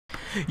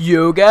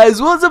Yo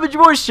guys, what's up? It's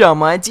your boy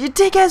Shawn.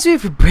 Today guys, we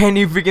have a brand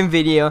new freaking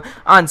video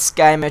on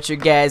SkyMetro,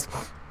 guys.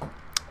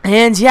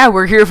 And yeah,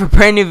 we're here for a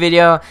brand new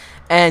video.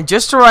 And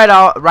just to right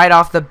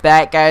off the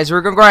bat, guys,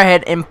 we're gonna go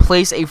ahead and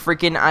place a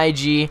freaking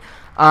IG.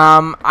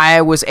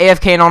 I was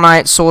AFKing all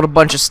night, sold a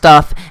bunch of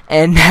stuff,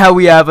 and now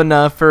we have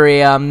enough for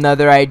a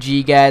another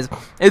IG, guys.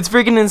 It's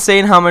freaking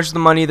insane how much the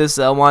money this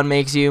one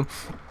makes you,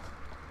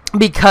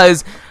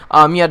 because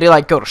you had to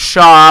like go to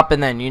shop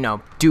and then, you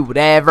know, do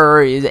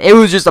whatever. It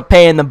was just a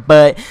pain in the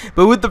butt.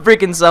 But with the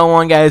freaking sell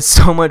one, guys,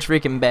 so much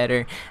freaking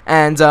better.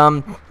 And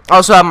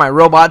also have my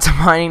robots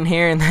mining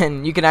here, and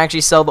then you can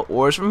actually sell the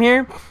ores from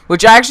here,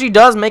 which actually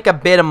does make a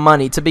bit of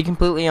money, to be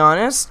completely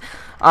honest.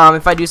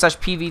 If I do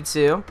such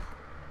PV2,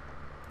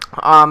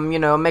 you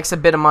know, it makes a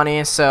bit of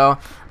money. So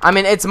I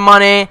mean, it's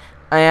money.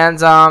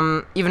 And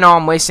even though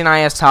I'm wasting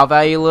IS tile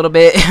value a little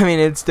bit, I mean,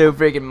 it's still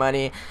freaking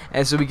money,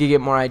 and so we could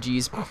get more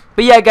IGs.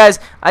 But yeah, guys,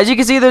 as you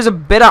can see, there's a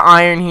bit of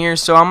iron here,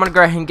 so I'm gonna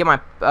go ahead and get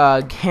my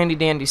handy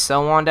dandy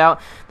cell wand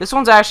out. This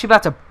one's actually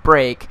about to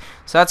break,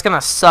 so that's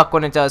gonna suck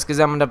when it does, because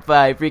I'm gonna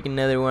buy freaking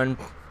another one.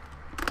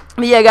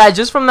 But yeah, guys,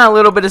 just from that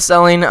little bit of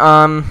selling,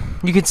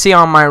 you can see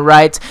on my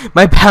right,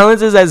 my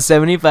balance is at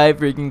 75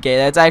 freaking K.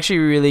 That's actually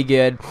really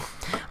good.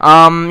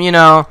 You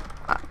know,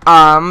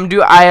 I'm gonna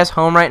do IS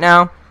home right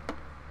now,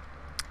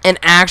 and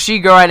actually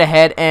go right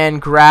ahead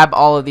and grab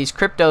all of these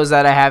cryptos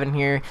that I have in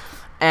here,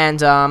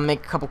 and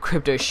make a couple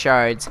crypto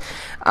shards.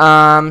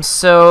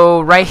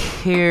 So right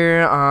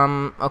here,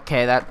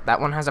 okay,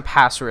 that one has a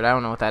password. I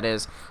don't know what that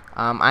is.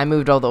 I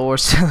moved all the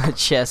ores to the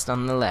chest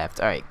on the left.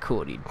 Alright,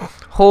 cool, dude.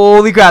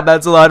 Holy crap,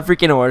 that's a lot of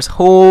freaking ores.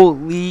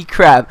 Holy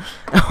crap.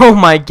 Oh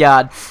my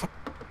god.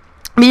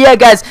 But yeah,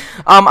 guys,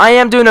 I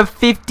am doing a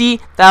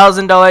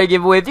 $50,000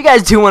 giveaway. If you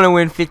guys do want to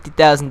win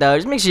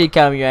 $50,000, make sure you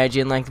comment your IG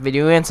and like the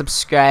video, and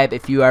subscribe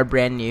if you are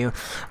brand new.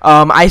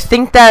 I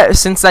think that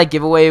since that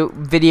giveaway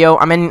video,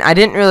 I mean, I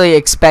didn't really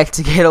expect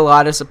to get a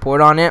lot of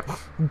support on it,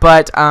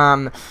 but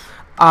I'm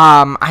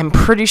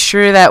pretty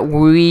sure that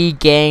we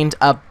gained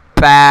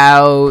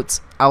about,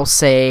 I'll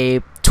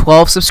say,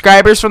 12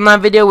 subscribers from that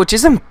video, which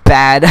isn't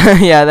bad.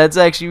 Yeah, that's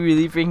actually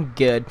really freaking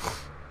good.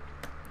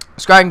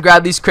 So go ahead and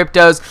grab these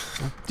cryptos,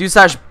 do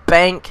slash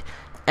bank,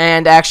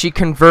 and actually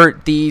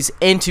convert these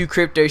into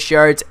crypto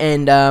shards,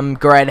 and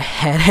go right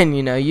ahead and,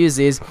 you know, use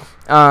these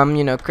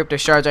you know, crypto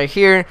shards right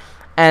here.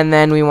 And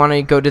then we want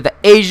to go to the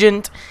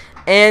agent.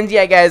 And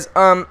yeah, guys,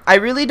 I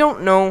really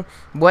don't know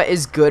what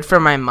is good for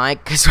my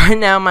mic, because right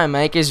now my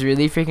mic is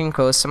really freaking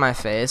close to my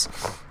face,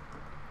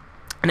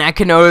 and I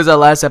can notice that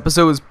last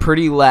episode was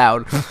pretty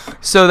loud.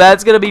 So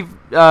that's gonna be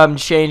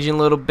changing a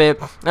little bit.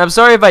 And I'm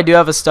sorry if I do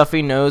have a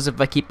stuffy nose, if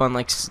I keep on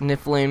like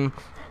sniffling.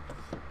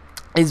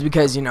 It's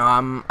because, you know,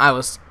 I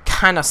was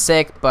kind of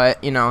sick,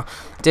 but, you know,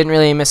 didn't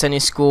really miss any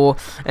school,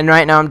 and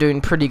right now I'm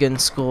doing pretty good in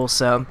school.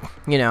 So,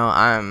 you know,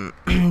 I'm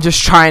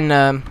just trying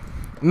to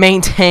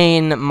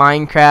maintain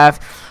Minecraft,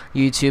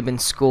 YouTube,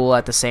 and school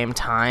at the same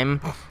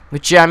time,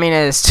 which, I mean,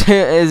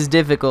 is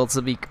difficult,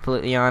 to be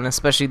completely honest,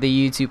 especially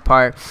the YouTube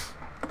part.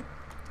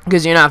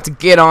 Because you don't have to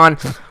get on,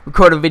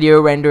 record a video,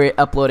 render it,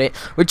 upload it.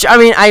 Which, I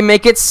mean, I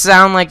make it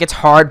sound like it's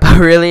hard, but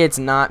really it's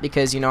not.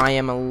 Because, you know, I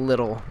am a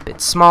little bit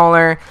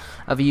smaller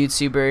of a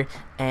YouTuber.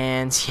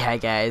 And, yeah,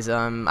 guys,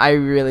 I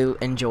really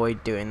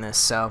enjoyed doing this.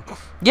 So,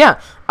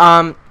 yeah.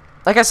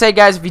 Like I said,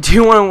 guys, if you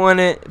do want to win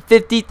it,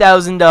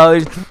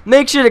 $50,000,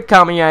 make sure to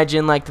comment your IG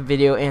and like the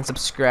video and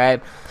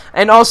subscribe.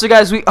 And also,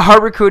 guys, we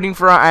are recruiting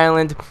for our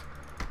island.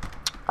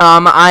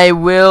 I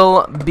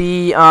will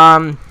be,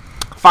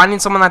 finding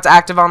someone that's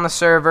active on the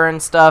server and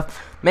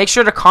stuff. Make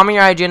sure to comment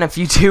your IG if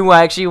you do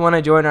actually want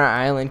to join our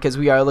island, because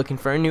we are looking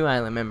for a new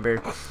island member.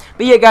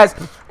 But yeah, guys,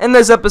 in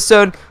this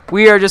episode,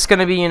 we are just going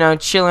to be, you know,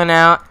 chilling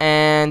out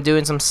and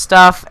doing some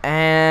stuff.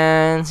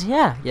 And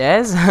yeah,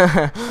 guys,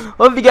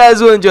 hope you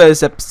guys will enjoy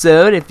this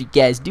episode. If you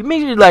guys do,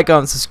 make sure to like,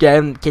 comment,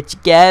 subscribe, and catch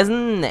you guys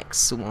in the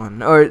next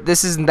one. Or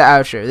this isn't the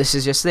outro, this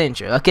is just the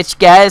intro. I'll catch you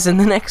guys in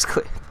the next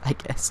clip, I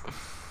guess.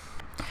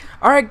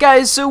 Alright,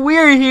 guys, so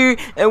we're here,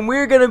 and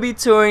we're going to be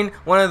touring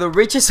one of the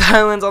richest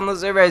islands on the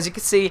server. As you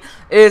can see,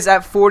 it is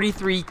at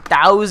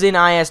 43,000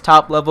 IS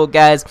top level,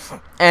 guys.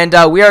 And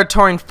we are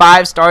touring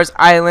 5 Stars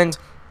Island.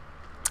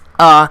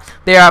 They are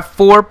at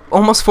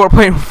almost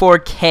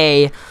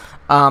 4.4K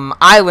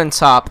island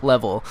top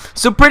level.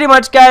 So pretty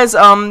much, guys,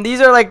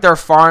 these are like their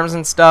farms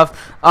and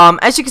stuff.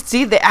 As you can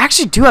see, they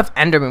actually do have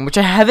Enderman, which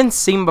I haven't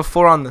seen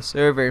before on the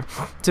server,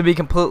 to be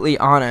completely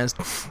honest.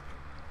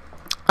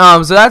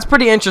 So that's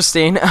pretty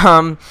interesting.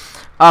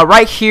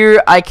 Right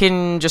here, I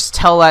can just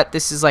tell that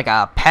this is like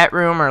a pet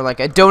room or like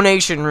a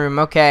donation room.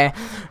 Okay,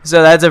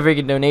 so that's a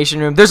freaking donation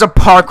room. There's a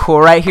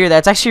parkour right here.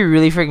 That's actually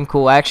really freaking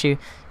cool. Actually,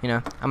 you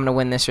know, I'm gonna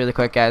win this really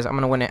quick, guys. I'm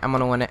gonna win it. I'm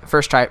gonna win it.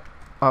 First try.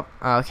 Oh,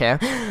 okay.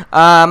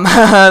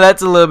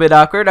 That's a little bit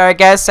awkward. All right,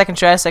 guys. Second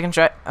try. Second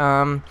try.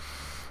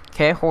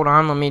 Okay, hold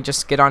on. Let me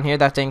just get on here.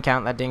 That didn't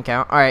count. That didn't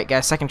count. All right,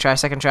 guys. Second try.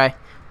 Second try.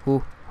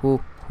 Oh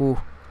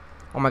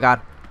my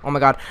God. Oh my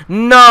god.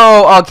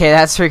 No! Okay,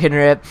 that's freaking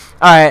rip.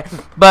 Alright.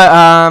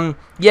 But,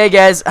 yeah,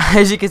 guys,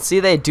 as you can see,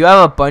 they do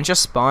have a bunch of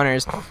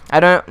spawners. I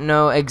don't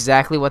know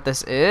exactly what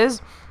this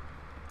is.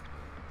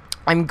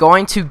 I'm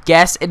going to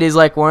guess it is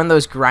like one of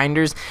those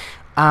grinders.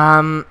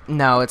 No,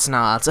 it's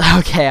not.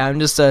 Okay, I'm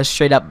just a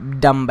straight up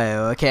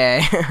Dumbo,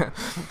 okay?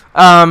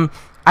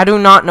 I do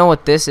not know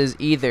what this is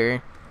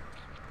either.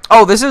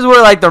 Oh, this is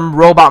where like the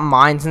robot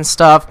mines and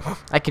stuff.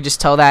 I could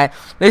just tell that.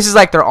 This is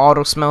like their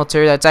auto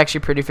smelter. That's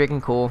actually pretty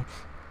freaking cool.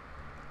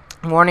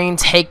 Warning,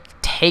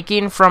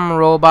 taking from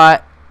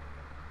robot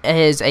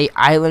is a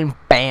island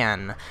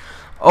ban.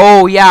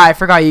 Oh yeah, I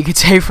forgot you could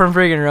take from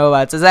freaking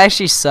robots. This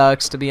actually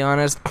sucks, to be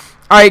honest.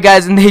 Alright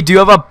guys, and they do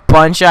have a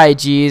bunch of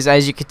IGs,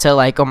 as you could tell,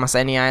 like almost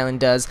any island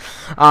does.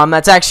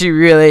 That's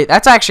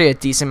actually a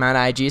decent amount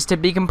of IGs, to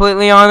be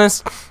completely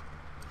honest.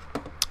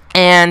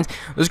 And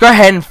let's go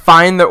ahead and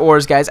find the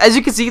ores, guys. As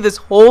you can see, this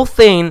whole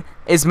thing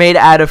is made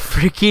out of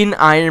freaking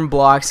iron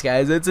blocks,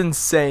 guys. That's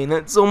insane.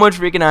 That's so much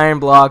freaking iron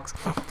blocks.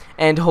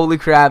 And holy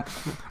crap,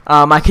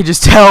 I can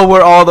just tell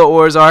where all the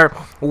ores are.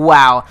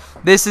 Wow,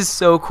 this is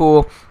so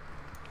cool.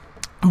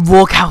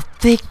 Look how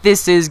thick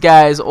this is,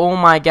 guys. Oh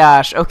my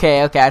gosh.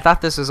 Okay, I thought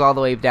this was all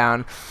the way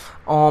down.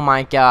 Oh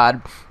my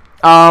god.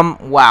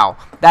 Wow,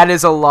 that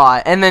is a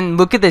lot. And then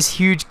look at this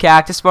huge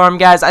cactus farm,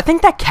 guys. I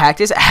think that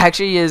cactus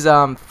actually is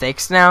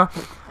fixed now,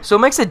 so it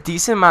makes a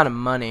decent amount of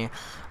money.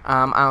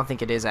 I don't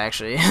think it is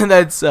actually.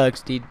 That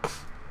sucks, dude.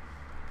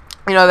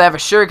 You know, they have a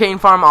sugarcane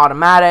farm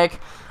automatic,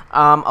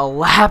 a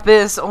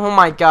lapis. Oh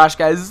my gosh,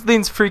 guys, this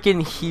thing's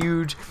freaking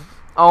huge.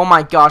 Oh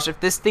my gosh, if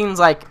this thing's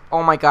like,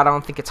 oh my god, I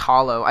don't think it's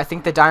hollow. I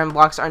think the diamond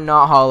blocks are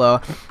not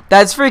hollow.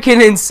 That's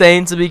freaking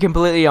insane, to be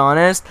completely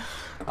honest.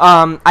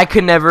 I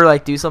could never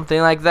like do something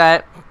like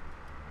that.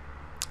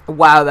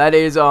 Wow, that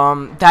is a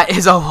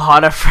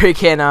lot of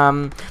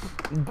freaking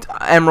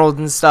emeralds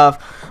and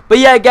stuff. But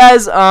yeah,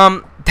 guys,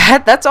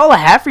 that's all I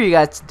have for you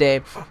guys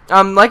today.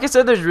 Like I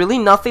said, there's really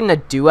nothing to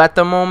do at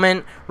the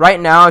moment. Right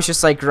now, it's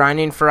just like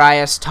grinding for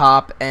IS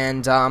top,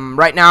 and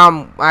right now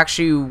I'm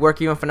actually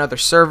working with another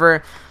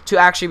server to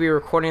actually be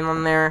recording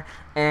on there,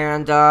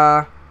 and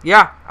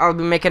yeah, I'll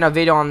be making a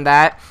video on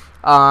that.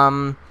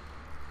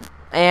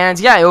 And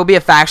yeah, it will be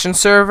a faction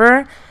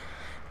server.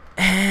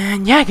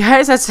 And yeah,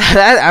 guys,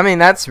 I mean,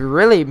 that's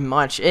really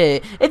much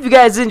it. If you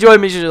guys enjoyed,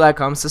 make sure to like,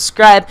 comment,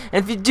 subscribe.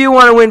 And if you do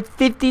want to win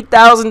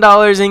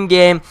 $50,000 in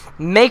game,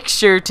 make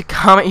sure to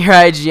comment your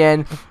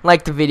IGN,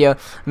 like the video,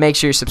 make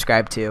sure you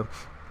subscribe too.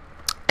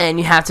 And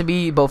you have to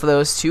be both of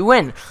those to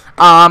win.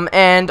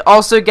 And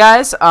also,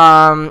 guys,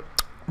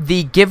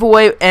 the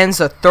giveaway ends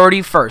the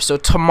 31st. So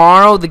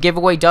tomorrow the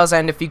giveaway does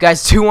end. If you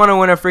guys do want to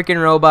win a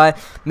freaking robot,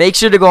 make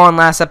sure to go on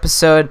last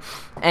episode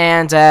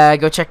and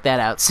go check that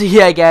out. So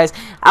yeah, guys,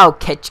 I'll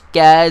catch you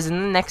guys in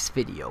the next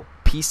video.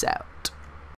 Peace out.